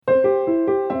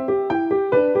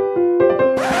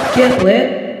Get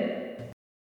Lit.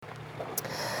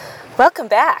 Welcome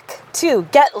back to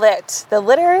Get Lit, the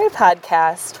literary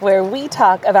podcast where we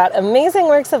talk about amazing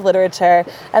works of literature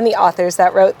and the authors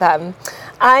that wrote them.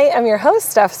 I am your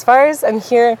host, Steph Spars. I'm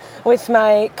here with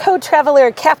my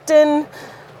co-traveler captain.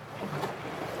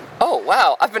 Oh,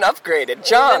 wow. I've been upgraded.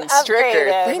 John Stricker.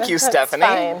 Thank you,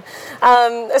 Stephanie.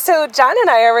 Fine. So John and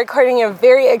I are recording a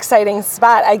very exciting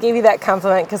spot. I gave you that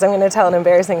compliment because I'm going to tell an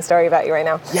embarrassing story about you right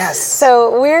now. Yes.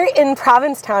 So we're in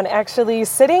Provincetown, actually,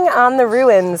 sitting on the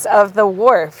ruins of the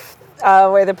wharf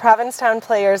where the Provincetown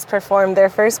Players performed their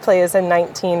first plays in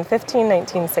 1915,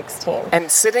 1916. And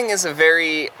sitting is a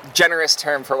very generous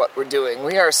term for what we're doing.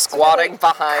 We are squatting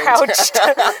behind...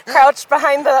 Crouched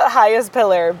behind the highest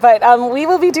pillar. But we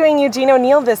will be doing Eugene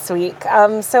O'Neill this week.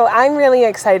 So I'm really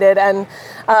excited. And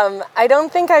I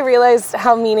don't think I realized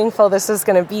how meaningful this was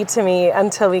going to be to me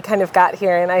until we kind of got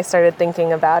here and I started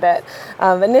thinking about it.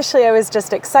 Initially, I was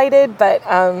just excited, but...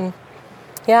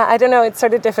 yeah, I don't know. It's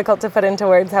sort of difficult to put into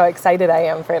words how excited I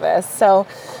am for this. So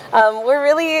we're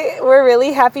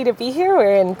really happy to be here.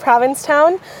 We're in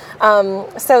Provincetown.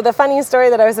 So the funny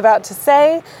story that I was about to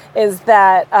say is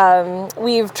that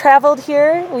we've traveled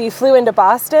here. We flew into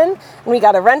Boston, and we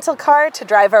got a rental car to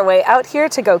drive our way out here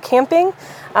to go camping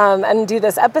and do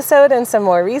this episode and some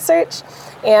more research.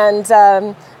 And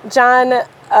John,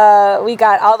 we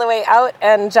got all the way out,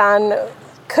 and John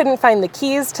couldn't find the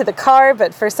keys to the car,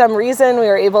 but for some reason we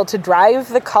were able to drive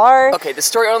the car. Okay, the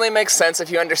story only makes sense if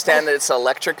you understand that it's an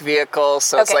electric vehicle,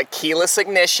 so it's like keyless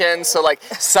ignition, so like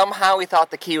somehow we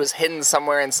thought the key was hidden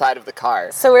somewhere inside of the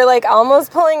car. So we're like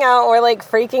almost pulling out, we're like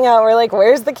freaking out, we're like,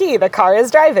 where's the key? The car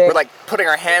is driving. We're like putting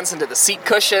our hands into the seat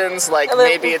cushions, like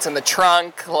maybe it's in the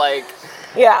trunk, like...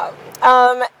 Yeah,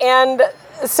 and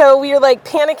so we were like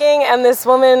panicking, and this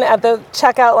woman at the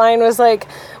checkout line was like,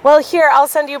 well, here, I'll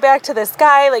send you back to this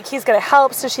guy, like, he's gonna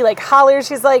help. So she like hollers,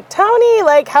 she's like, Tony,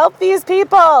 like, help these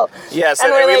people. Yes,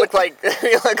 and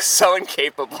we look so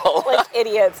incapable. Like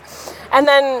idiots. And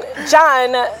then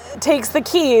John takes the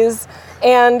keys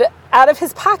and out of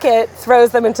his pocket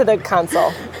throws them into the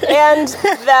console. And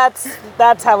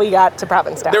that's how we got to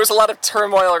Provincetown. There was a lot of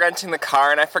turmoil renting the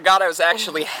car, and I forgot I was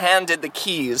actually handed the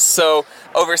keys, so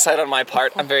oversight on my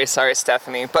part. I'm very sorry,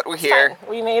 Stephanie, but we're here. Fine.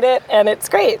 We made it, and it's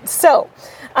great. So,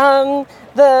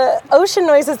 the ocean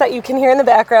noises that you can hear in the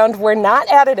background were not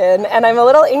added in, and I'm a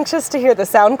little anxious to hear the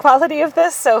sound quality of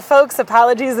this, so folks,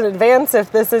 apologies in advance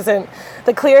if this isn't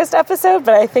the clearest episode,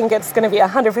 but I think it's going to be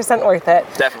 100% worth it.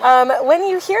 Definitely. When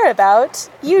you hear about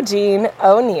Eugene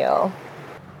O'Neill.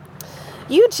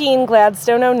 Eugene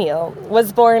Gladstone O'Neill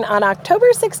was born on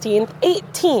October 16th,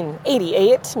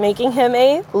 1888, making him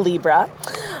a Libra,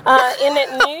 in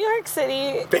New York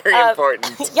City. Very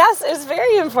important. Yes, it's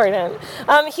very important.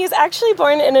 He's actually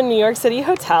born in a New York City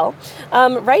hotel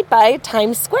right by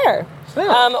Times Square.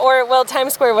 Oh.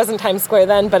 Times Square wasn't Times Square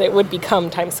then, but it would become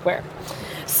Times Square.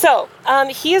 So,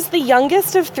 he is the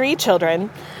youngest of three children.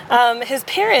 His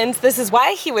parents, this is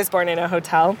why he was born in a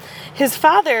hotel. His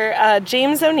father,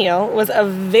 James O'Neill, was a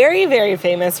very, very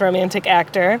famous romantic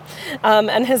actor.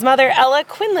 And his mother, Ella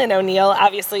Quinlan O'Neill,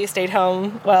 obviously stayed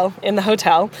home, in the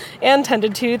hotel, and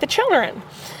tended to the children.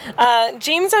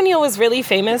 James O'Neill was really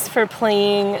famous for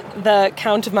playing the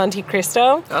Count of Monte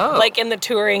Cristo, in the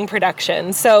touring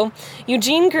production. So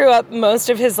Eugene grew up most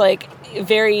of his,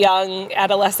 very young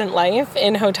adolescent life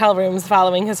in hotel rooms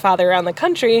following his father around the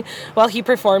country while he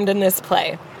performed in this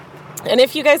play. And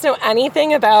if you guys know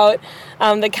anything about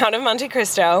the Count of Monte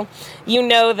Cristo, you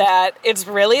know that it's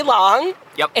really long.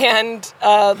 Yep. And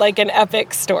an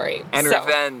epic story. And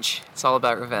revenge. It's all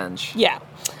about revenge. Yeah.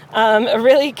 A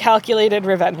really calculated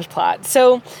revenge plot.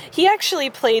 So he actually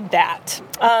played that.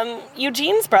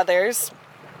 Eugene's brothers...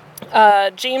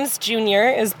 James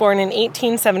Jr. is born in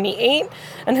 1878,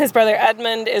 and his brother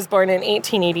Edmund is born in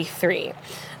 1883.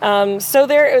 So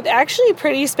they're actually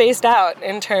pretty spaced out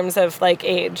in terms of,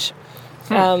 age.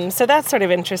 So that's sort of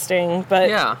interesting, but...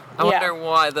 Yeah, I wonder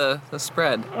why the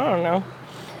spread. I don't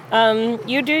know.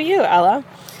 You do you, Ella.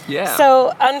 Yeah.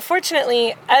 So,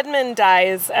 unfortunately, Edmund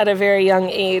dies at a very young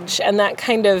age, and that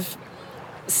kind of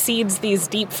seeds these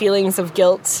deep feelings of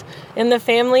guilt in the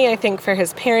family, I think, for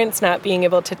his parents not being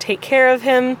able to take care of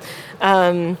him.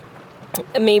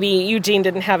 Maybe Eugene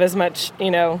didn't have as much,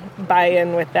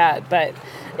 buy-in with that, but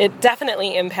it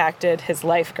definitely impacted his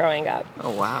life growing up.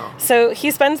 Oh, wow. So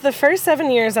he spends the first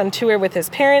 7 years on tour with his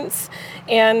parents,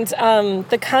 and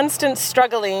the constant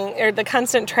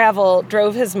travel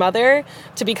drove his mother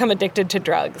to become addicted to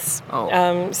drugs.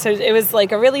 Oh. So it was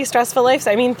a really stressful life.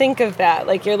 I mean, think of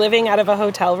that. You're living out of a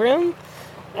hotel room.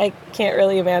 I can't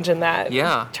really imagine that.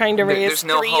 Yeah. Trying to raise There's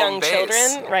no three home young base.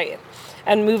 children. Right.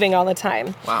 and moving all the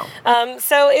time. Wow.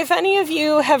 So if any of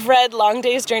you have read Long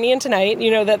Day's Journey into Night,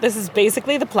 you know that this is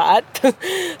basically the plot.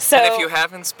 So, and if you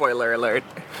haven't, spoiler alert.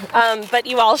 But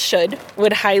you all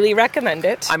would highly recommend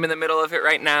it. I'm in the middle of it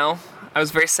right now. I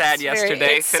was very sad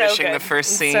yesterday, finishing the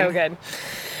first scene. So good.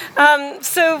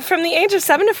 So from the age of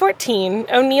 7 to 14,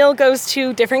 O'Neill goes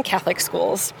to different Catholic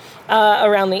schools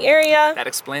around the area. That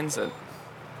explains it.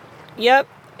 Yep.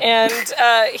 And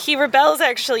he rebels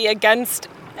actually against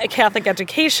a Catholic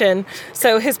education,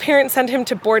 so his parents send him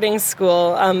to boarding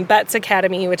school, Betts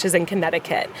Academy, which is in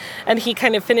Connecticut, and he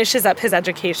kind of finishes up his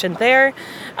education there,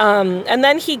 and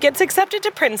then he gets accepted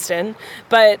to Princeton,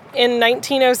 but in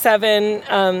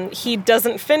 1907 he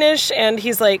doesn't finish, and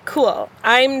he's like, cool,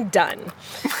 I'm done.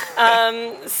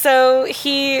 So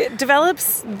he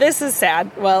develops, this is sad,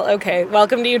 well, okay,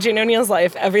 welcome to Eugene O'Neill's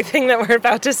life, everything that we're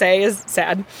about to say is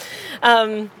sad.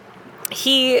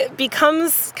 He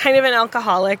becomes kind of an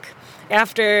alcoholic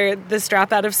after this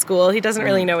drop out of school. He doesn't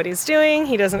really know what he's doing.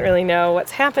 He doesn't really know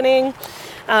what's happening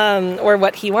or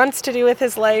what he wants to do with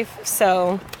his life.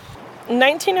 So in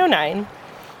 1909,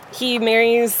 he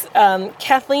marries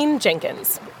Kathleen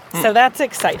Jenkins. So that's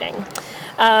exciting.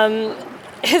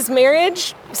 His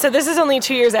marriage, so this is only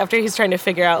 2 years after he's trying to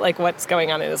figure out like what's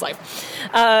going on in his life.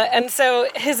 And so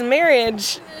his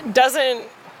marriage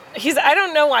I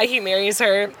don't know why he marries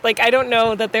her. Like, I don't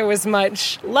know that there was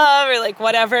much love or, like,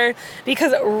 whatever.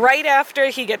 Because right after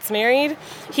he gets married,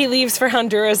 he leaves for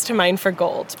Honduras to mine for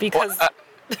gold. Because,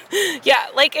 yeah,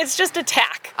 like, it's just a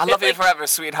tack. I love you forever,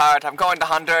 sweetheart. I'm going to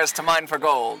Honduras to mine for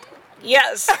gold.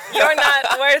 Yes, you're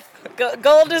not worth...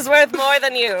 Gold is worth more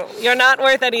than you. You're not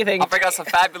worth anything. I'll bring us a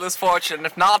fabulous fortune.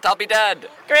 If not, I'll be dead.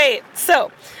 Great.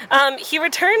 So, he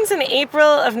returns in April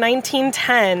of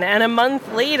 1910, and a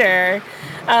month later...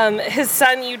 his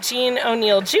son, Eugene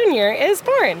O'Neill Jr., is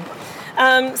born.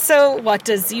 So what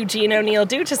does Eugene O'Neill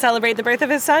do to celebrate the birth of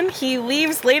his son? He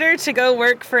leaves later to go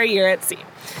work for a year at sea.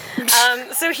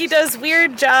 So he does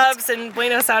weird jobs in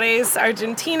Buenos Aires,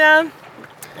 Argentina,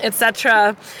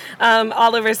 etc.,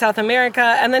 all over South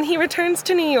America, and then he returns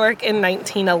to New York in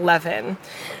 1911.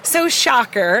 So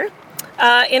shocker.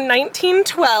 In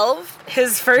 1912,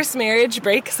 his first marriage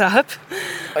breaks up.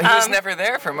 He was never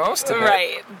there for most of it.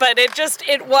 Right, but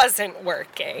it wasn't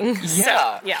working.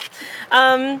 Yeah. So,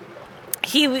 yeah.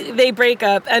 They break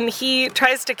up, and he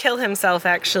tries to kill himself,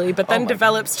 actually, but then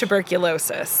develops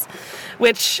tuberculosis,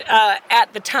 which,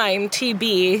 at the time,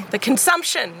 TB, the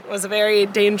consumption, was a very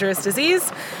dangerous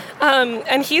disease.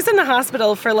 And he's in the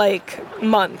hospital for, like,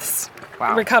 months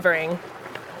recovering.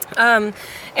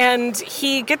 And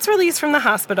he gets released from the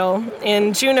hospital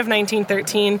in June of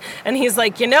 1913, and he's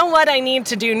like, you know what I need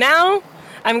to do now?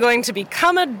 I'm going to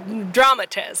become a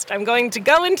dramatist. I'm going to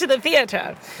go into the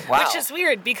theater. Wow. Which is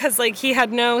weird, because, like, he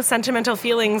had no sentimental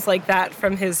feelings like that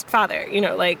from his father. You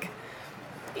know, like,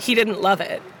 he didn't love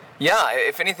it. Yeah,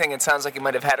 if anything, it sounds like he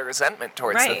might have had a resentment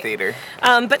towards the theater.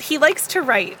 But he likes to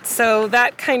write, so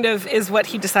that kind of is what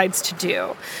he decides to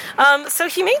do. So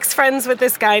he makes friends with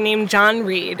this guy named John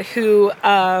Reed, who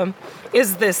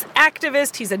is this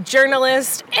activist. He's a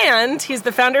journalist, and he's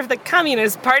the founder of the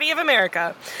Communist Party of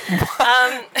America.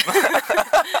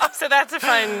 So that's a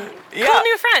fun, cool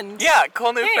new friend. Yeah,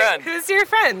 cool new friend. Who's your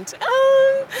friend?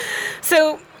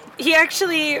 So... he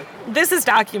actually, this is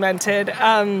documented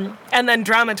and then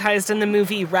dramatized in the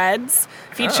movie Reds,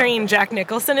 featuring Jack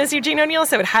Nicholson as Eugene O'Neill,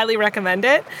 so I would highly recommend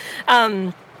it.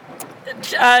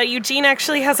 Eugene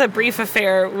actually has a brief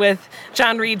affair with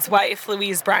John Reed's wife,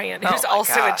 Louise Bryant, who's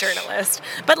also a journalist.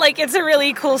 But, like, it's a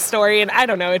really cool story, and I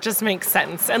don't know, it just makes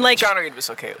sense. And, like, John Reed was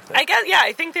okay with it. I guess, yeah,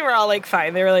 I think they were all, like,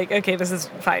 fine. They were like, okay, this is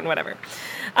fine, whatever.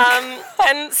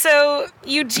 And so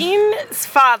Eugene's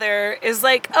father is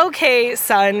like, okay,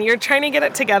 son, you're trying to get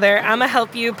it together. I'm going to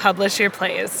help you publish your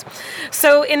plays.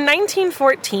 So in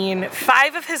 1914,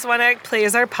 5 of his one-act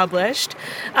plays are published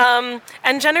and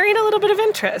generate a little bit of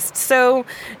interest. So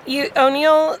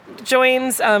O'Neill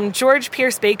joins George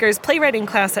Pierce Baker's playwriting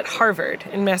class at Harvard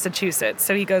in Massachusetts.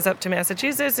 So he goes up to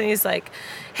Massachusetts and he's like,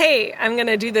 hey, I'm going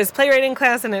to do this playwriting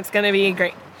class and it's going to be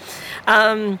great.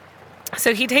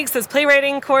 So he takes this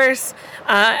playwriting course,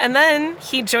 and then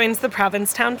he joins the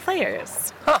Provincetown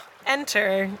Players.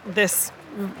 Enter this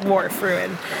wharf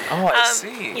ruin. Oh, I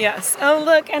see. Yes. Oh,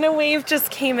 look, and a wave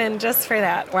just came in just for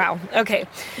that. Wow. Okay.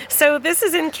 So this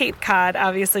is in Cape Cod,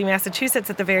 obviously, Massachusetts,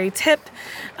 at the very tip.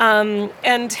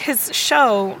 And his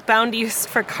show, Bound East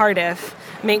for Cardiff,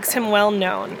 makes him well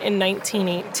known in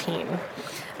 1918.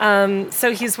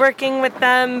 So he's working with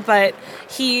them, but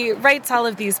he writes all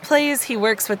of these plays. He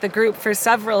works with the group for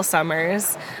several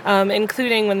summers,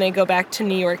 including when they go back to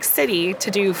New York City to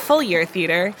do full-year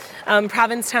theater.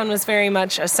 Provincetown was very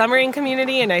much a summering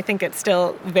community, and I think it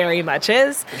still very much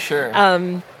is. For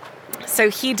sure. So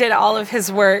he did all of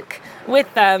his work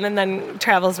with them and then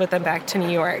travels with them back to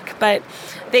New York. But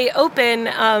they open,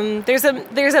 there's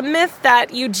a myth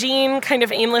that Eugene, kind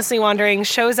of aimlessly wandering,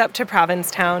 shows up to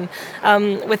Provincetown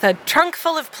with a trunk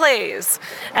full of plays,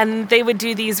 and they would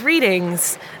do these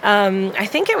readings. I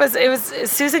think it was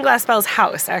Susan Glaspell's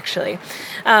house, actually.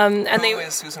 Who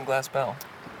is Susan Glaspell?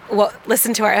 Well,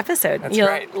 listen to our episode. That's You'll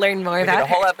right. learn more we about her.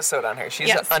 did a whole episode on her. She's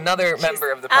Yes. another member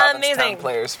of the Provincetown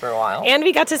Players for a while. And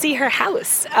we got to see her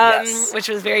house, Yes. which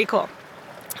was very cool.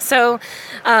 So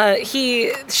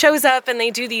he shows up and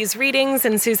they do these readings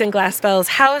in Susan Glaspell's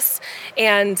house,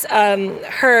 and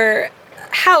her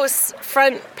house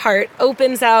front part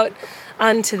opens out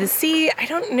onto the sea. I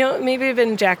don't know, maybe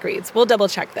even Jack Reed's. We'll double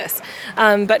check this.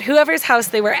 But whoever's house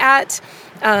they were at,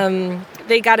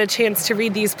 they got a chance to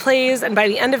read these plays, and by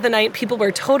the end of the night, people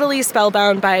were totally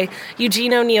spellbound by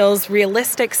Eugene O'Neill's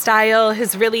realistic style,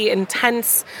 his really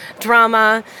intense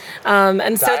drama,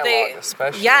 and so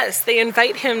they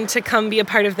invite him to come be a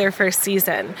part of their first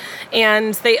season,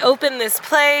 and they open this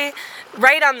play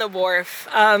right on the wharf,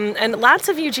 and lots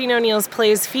of Eugene O'Neill's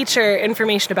plays feature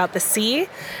information about the sea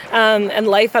and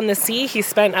life on the sea. He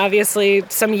spent, obviously,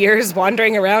 some years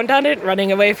wandering around on it,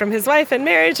 running away from his wife and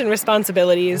marriage and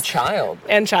responsibilities.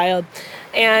 And child.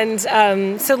 And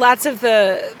so lots of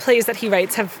the plays that he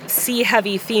writes have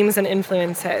sea-heavy themes and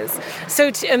influences.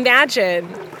 So to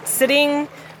imagine sitting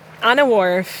on a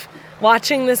wharf,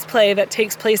 watching this play that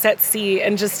takes place at sea,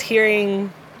 and just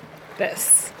hearing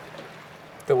this.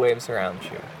 The waves around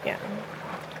you. Yeah.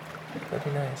 That'd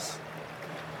be nice.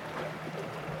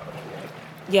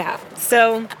 Yeah,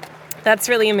 so that's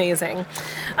really amazing.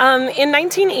 In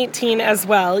 1918 as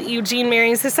well, Eugene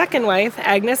marries his second wife,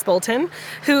 Agnes Bolton,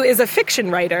 who is a fiction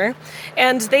writer,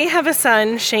 and they have a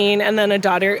son, Shane, and then a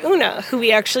daughter, Una, who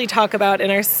we actually talk about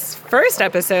in our first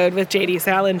episode with J.D.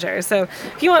 Salinger. So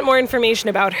if you want more information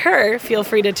about her, feel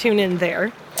free to tune in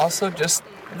there. Also, just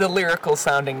the lyrical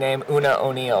sounding name, Una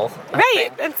O'Neill.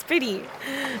 Right, that's pretty.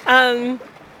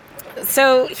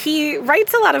 So he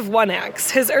writes a lot of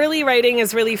one-acts. His early writing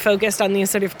is really focused on these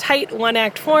sort of tight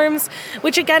one-act forms,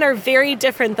 which again are very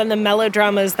different than the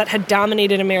melodramas that had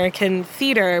dominated American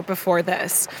theater before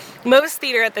this. Most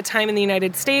theater at the time in the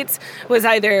United States was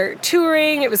either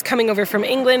touring, it was coming over from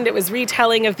England, it was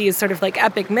retelling of these sort of like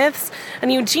epic myths,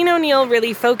 and Eugene O'Neill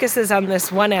really focuses on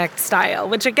this one-act style,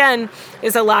 which again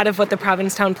is a lot of what the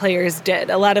Provincetown Players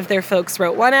did. A lot of their folks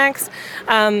wrote one-acts.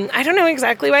 I don't know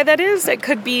exactly why that is. It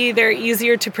could be they're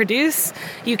easier to produce.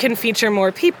 You can feature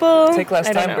more people. Take less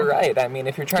time to write. I mean,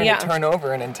 if you're trying to turn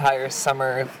over an entire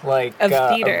summer,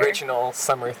 original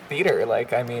summer theater,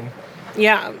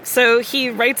 Yeah, so he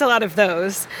writes a lot of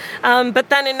those. But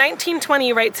then in 1920,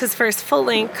 he writes his first full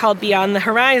length called Beyond the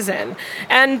Horizon.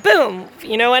 And boom,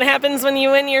 you know what happens when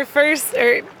you win your first,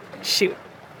 boom,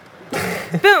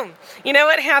 you know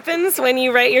what happens when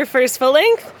you write your first full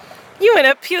length? You win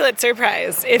a Pulitzer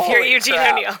Prize if you're Eugene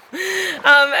O'Neill.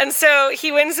 And so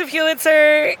he wins the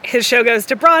Pulitzer. His show goes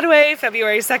to Broadway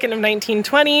February 2nd of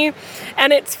 1920,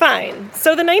 and it's fine.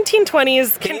 So the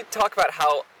 1920s... Can you talk about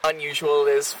how unusual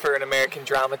it is for an American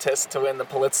dramatist to win the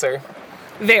Pulitzer?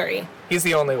 Very. He's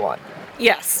the only one.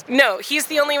 Yes. No, he's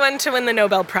the only one to win the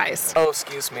Nobel Prize. Oh,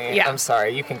 excuse me. Yeah. I'm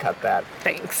sorry. You can cut that.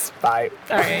 Thanks. Bye.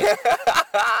 All right.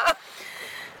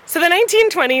 So the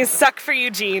 1920s suck for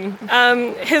Eugene.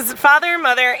 His father,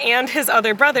 mother, and his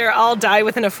other brother all die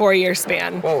within a 4-year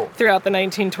span throughout the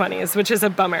 1920s, which is a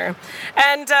bummer.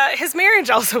 And his marriage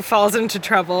also falls into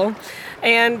trouble.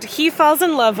 And he falls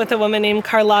in love with a woman named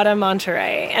Carlotta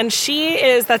Monterey. And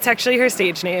that's actually her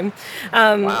stage name.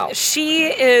 She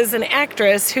is an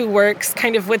actress who works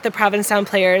kind of with the Provincetown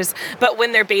Players, but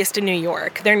when they're based in New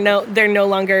York. They're no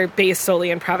longer based solely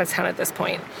in Provincetown at this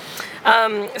point.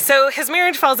 So his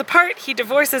marriage falls apart. He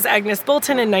divorces Agnes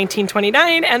Bolton in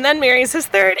 1929 and then marries his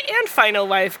third and final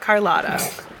wife, Carlotta.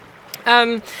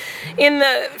 In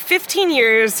the 15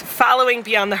 years following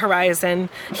Beyond the Horizon,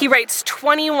 he writes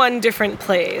 21 different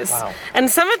plays. Wow. And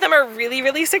some of them are really,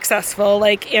 really successful,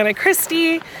 like Anna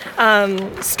Christie,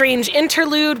 Strange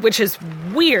Interlude, which is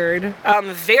weird,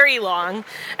 very long,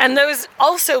 and those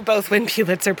also both win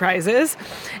Pulitzer Prizes.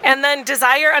 And then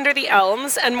Desire Under the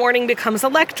Elms and Morning Becomes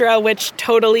Electra, which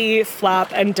totally flop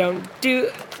and don't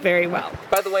do very well.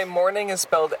 By the way, Morning is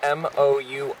spelled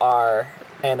Mourning.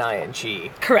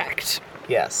 Correct.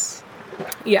 Yes.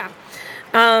 Yeah.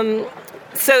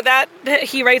 So that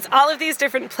he writes all of these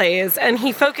different plays, and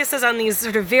he focuses on these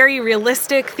sort of very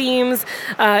realistic themes.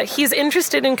 He's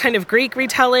interested in kind of Greek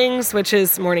retellings, which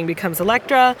is Morning Becomes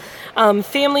Electra,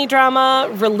 family drama,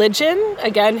 religion.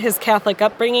 Again, his Catholic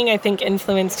upbringing, I think,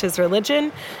 influenced his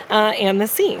religion, and the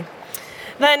sea.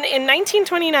 Then in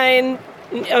 1929,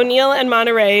 O'Neill and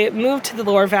Monterey moved to the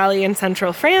Loire Valley in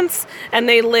central France, and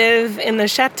they live in the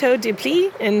Château de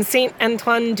Plie in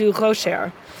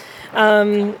Saint-Antoine-du-Rocher.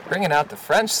 Bringing out the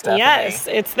French stuff. Yes,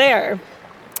 it's there.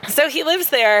 So he lives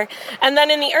there, and then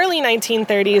in the early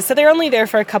 1930s, so they're only there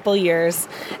for a couple years,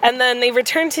 and then they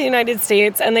return to the United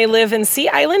States, and they live in Sea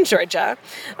Island, Georgia,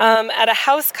 at a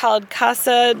house called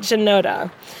Casa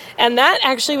Genoda. And that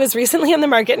actually was recently on the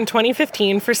market in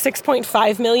 2015 for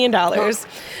 $6.5 million.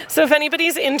 So if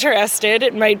anybody's interested,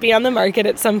 it might be on the market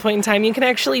at some point in time. You can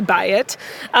actually buy it.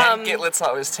 And Gitlit's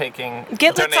always taking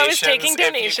donations.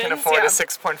 If you can afford a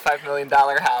 $6.5 million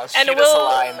house, and shoot us a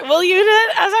line. We'll use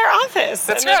it as our office.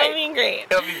 That's and right. It'll be great.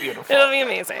 It'll be beautiful. It'll be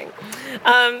amazing.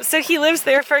 So he lives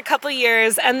there for a couple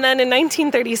years, and then in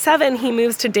 1937, he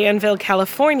moves to Danville,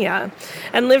 California,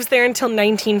 and lives there until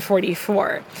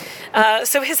 1944.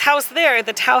 So his house there,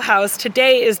 the Tau House,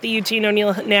 today is the Eugene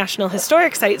O'Neill National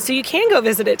Historic Site, so you can go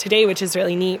visit it today, which is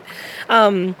really neat.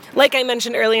 Like I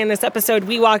mentioned earlier in this episode,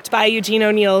 we walked by Eugene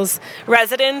O'Neill's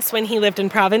residence when he lived in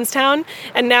Provincetown,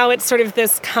 and now it's sort of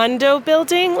this condo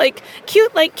building, like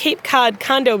cute, like Cape Cod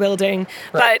condo building,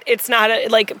 right. But it's not,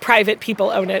 like private people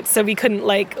own it, so we couldn't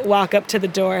like walk up to the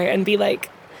door and be like,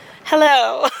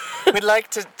 hello. We'd like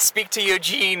to speak to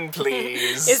Eugene,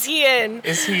 please. Is he in?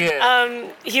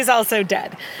 He's also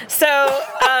dead. So,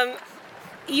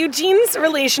 Eugene's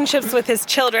relationships with his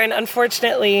children,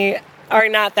 unfortunately, are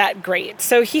not that great.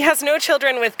 So he has no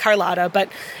children with Carlotta, but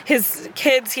his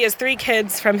kids, he has 3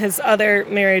 kids from his other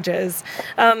marriages.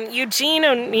 Eugene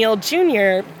O'Neill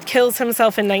Jr. kills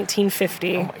himself in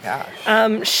 1950. Oh my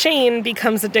gosh. Shane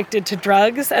becomes addicted to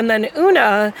drugs, and then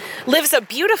Una lives a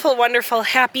beautiful, wonderful,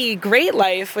 happy, great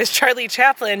life with Charlie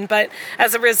Chaplin, but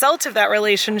as a result of that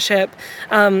relationship,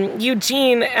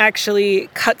 Eugene actually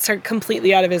cuts her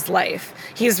completely out of his life.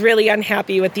 He's really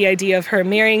unhappy with the idea of her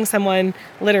marrying someone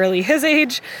literally his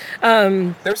age.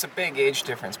 There's a big age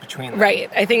difference between them. Right.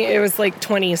 I think it was like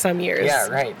 20-some years. Yeah,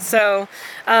 right. So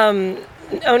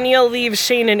O'Neill leaves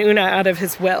Shane and Una out of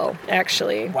his will,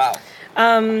 actually. Wow.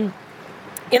 In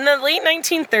the late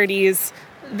 1930s,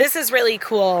 this is really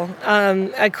cool,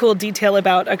 a cool detail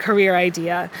about a career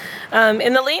idea.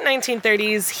 In the late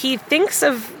 1930s, he thinks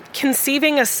of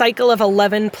conceiving a cycle of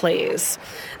 11 plays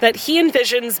that he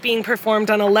envisions being performed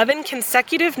on 11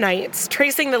 consecutive nights,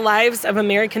 tracing the lives of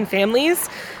American families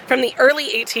from the early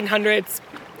 1800s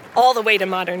all the way to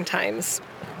modern times,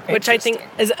 which I think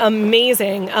is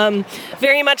amazing.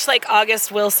 Very much like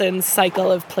August Wilson's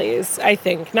cycle of plays, I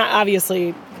think. Not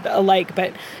obviously alike,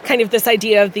 but kind of this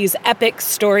idea of these epic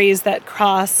stories that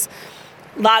cross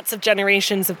lots of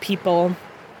generations of people.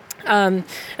 And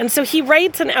so he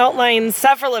writes and outlines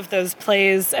several of those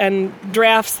plays and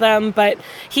drafts them, but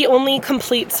he only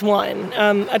completes one,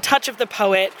 A Touch of the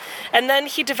Poet. And then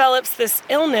he develops this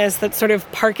illness that's sort of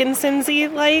Parkinson's-y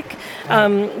like,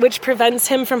 which prevents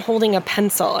him from holding a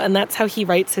pencil, and that's how he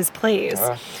writes his plays.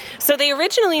 So they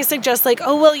originally suggest, like,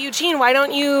 oh, well, Eugene, why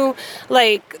don't you,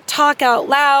 like, talk out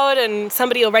loud and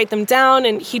somebody will write them down,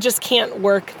 and he just can't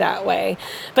work that way.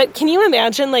 But can you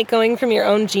imagine, like, going from your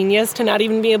own genius to not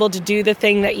even be able to do the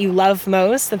thing that you love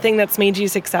most, the thing that's made you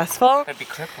successful? That'd be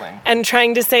crippling. And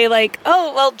trying to say, like,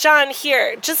 oh, well, John,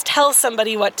 here, just tell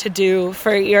somebody what to do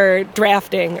for your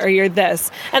drafting or your this,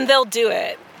 and they'll do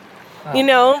it. Oh. You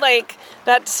know, like,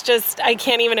 that's just, I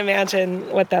can't even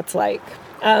imagine what that's like.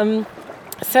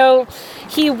 So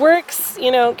he works,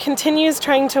 you know, continues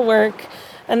trying to work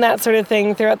and that sort of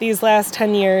thing throughout these last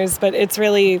 10 years, but it's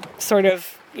really sort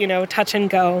of, you know, touch and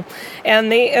go.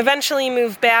 And they eventually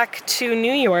move back to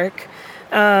New York,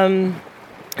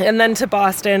 and then to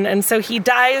Boston. And so he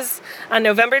dies on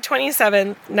November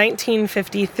 27th,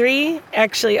 1953,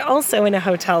 actually also in a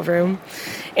hotel room.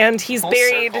 And he's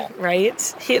buried, right?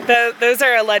 Those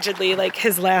are allegedly like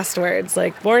his last words,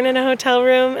 like born in a hotel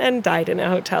room and died in a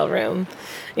hotel room.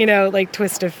 You know, like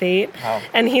twist of fate. Wow.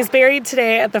 And he's buried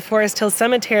today at the Forest Hill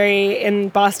Cemetery in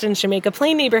Boston's Jamaica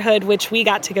Plain neighborhood, which we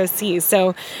got to go see.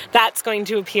 So that's going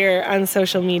to appear on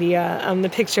social media, the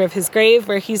picture of his grave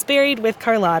where he's buried with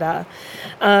Carlotta.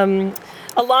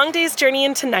 A Long Day's Journey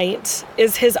into Night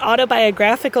is his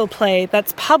autobiographical play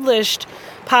that's published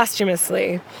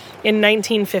posthumously. in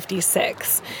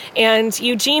 1956. And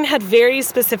Eugene had very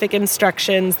specific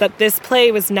instructions that this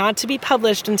play was not to be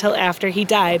published until after he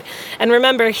died. And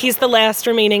remember, he's the last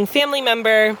remaining family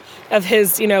member of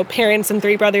his, parents and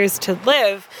 3 brothers to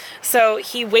live. So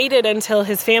he waited until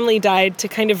his family died to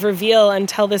kind of reveal and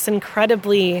tell this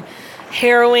incredibly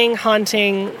harrowing,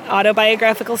 haunting,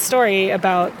 autobiographical story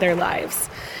about their lives.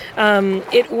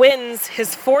 It wins his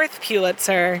 4th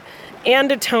Pulitzer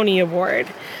and a Tony Award.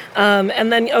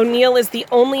 And then O'Neill is the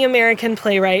only American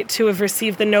playwright to have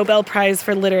received the Nobel Prize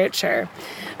for Literature.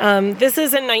 This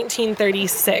is in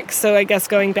 1936, so I guess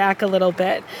going back a little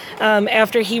bit,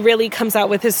 after he really comes out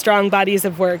with his strong bodies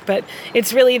of work. But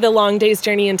it's really The Long Day's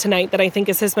Journey into Night that I think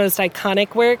is his most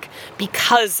iconic work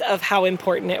because of how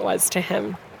important it was to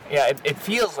him. Yeah, it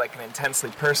feels like an intensely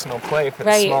personal play for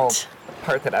the small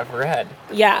part that I've read.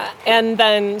 Yeah, and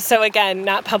then, so again,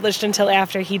 not published until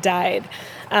after he died.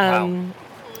 Wow.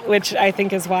 Which I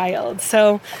think is wild.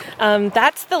 So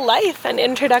that's the life and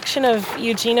introduction of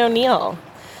Eugene O'Neill.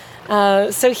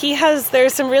 So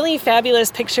there's some really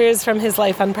fabulous pictures from his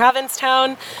life on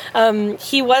Provincetown.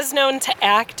 He was known to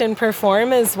act and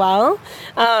perform as well.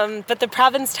 But the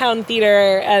Provincetown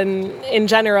Theater and in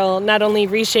general not only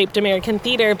reshaped American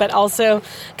theater, but also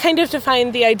kind of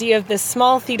defined the idea of this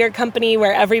small theater company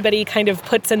where everybody kind of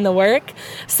puts in the work.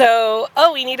 So,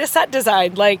 we need a set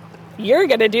design. You're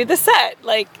going to do the set.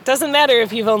 Doesn't matter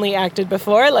if you've only acted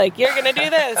before. You're going to do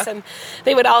this. And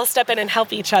they would all step in and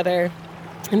help each other.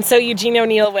 And so Eugene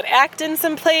O'Neill would act in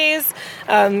some plays.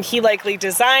 He likely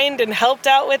designed and helped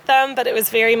out with them, but it was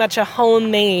very much a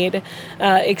homemade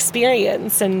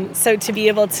experience. And so to be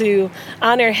able to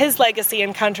honor his legacy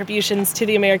and contributions to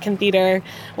the American theater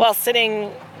while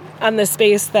sitting on the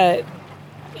space that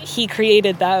he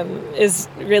created them is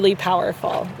really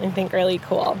powerful. I think really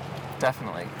cool.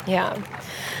 Definitely. Yeah.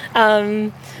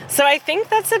 So I think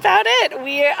that's about it.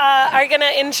 We are going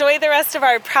to enjoy the rest of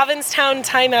our Provincetown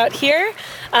time out here,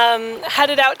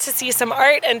 headed out to see some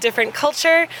art and different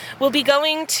culture. We'll be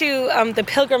going to the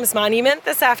Pilgrims Monument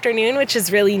this afternoon, which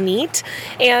is really neat.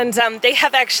 And they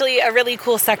have actually a really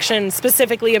cool section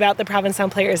specifically about the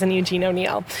Provincetown Players and Eugene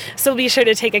O'Neill. So we'll be sure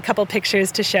to take a couple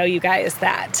pictures to show you guys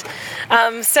that.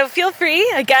 So feel free,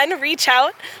 again, reach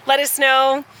out, let us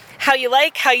know how you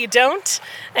like, how you don't,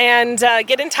 and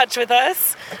get in touch with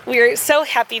us. We're so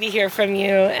happy to hear from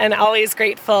you and always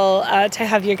grateful to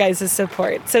have your guys'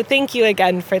 support. So thank you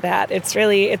again for that. It's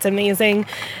amazing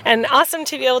and awesome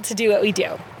to be able to do what we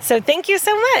do. So thank you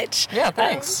so much. Yeah,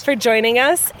 thanks. For joining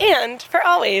us and for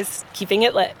always keeping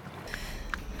it lit.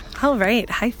 All right.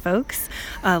 Hi, folks.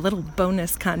 A little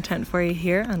bonus content for you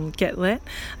here on Get Lit.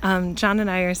 John and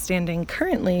I are standing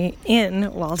currently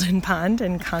in Walden Pond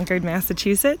in Concord,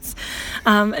 Massachusetts.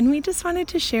 And we just wanted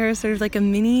to share sort of a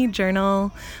mini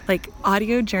journal,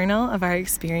 audio journal of our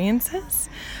experiences.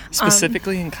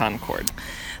 Specifically in Concord.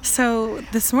 So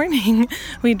this morning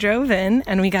we drove in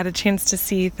and we got a chance to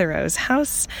see Emerson's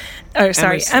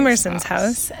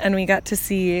house. And we got to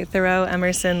see Thoreau,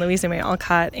 Emerson, Louisa May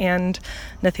Alcott, and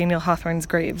Nathaniel Hawthorne's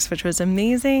graves, which was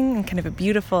amazing and kind of a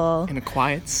beautiful... In a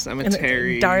quiet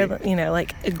cemetery.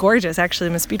 Gorgeous, actually,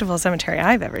 the most beautiful cemetery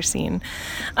I've ever seen.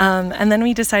 And then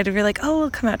we decided, we'll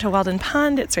come out to Walden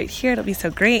Pond. It's right here. It'll be so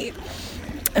great.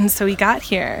 And so we got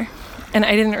here. And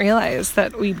I didn't realize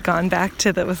that we'd gone back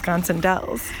to the Wisconsin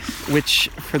Dells. Which,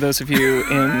 for those of you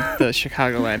in the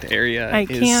Chicagoland area,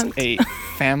 is a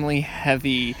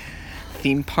family-heavy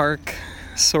theme park,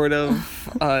 sort of,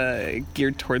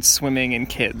 geared towards swimming and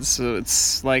kids. So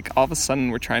it's all of a sudden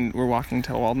we're walking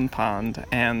to Walden Pond,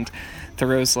 and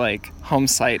Thoreau's home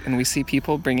site, and we see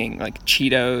people bringing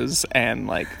Cheetos and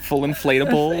full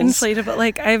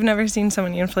inflatables. I've never seen so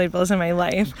many inflatables in my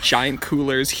life. Giant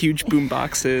coolers, huge boom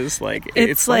boxes.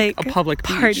 It's like a public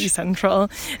beach. Party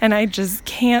central, and I just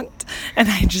can't. And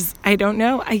I don't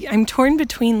know. I'm torn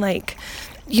between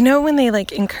when they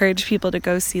encourage people to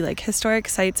go see historic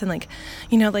sites and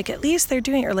at least they're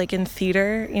doing, or in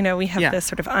theater, we have this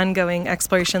sort of ongoing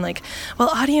exploration,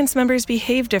 audience members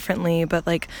behave differently, but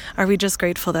are we just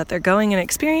grateful that they're going and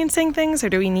experiencing things, or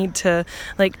do we need to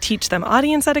teach them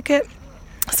audience etiquette?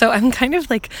 So I'm kind of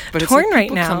torn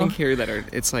right now. Coming here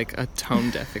it's a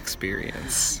tone deaf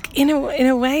experience. In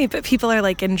a way, but people are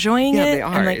enjoying it. Yeah, they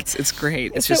are. And, it's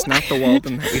great. It's just not the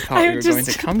Walden that we thought we were going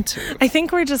to come to. I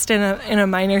think we're just in a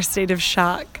minor state of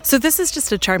shock So this is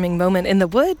just a charming moment in the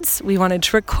woods. We wanted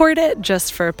to record it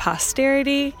just for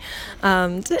posterity,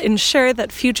 to ensure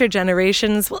that future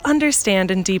generations will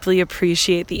understand and deeply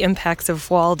appreciate the impacts of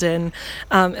Walden,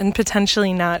 and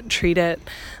potentially not treat it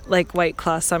like White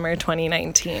Claw Summer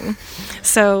 2019.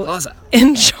 So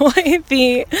enjoy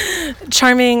the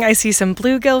charming, I see some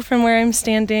bluegill from where I'm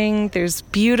standing. There's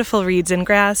beautiful reeds and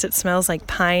grass. It smells like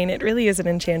pine. It really is an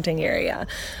enchanting area.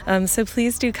 So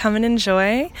please do come and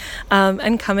enjoy,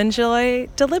 and come enjoy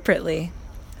deliberately.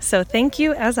 So thank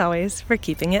you, as always, for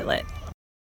keeping it lit.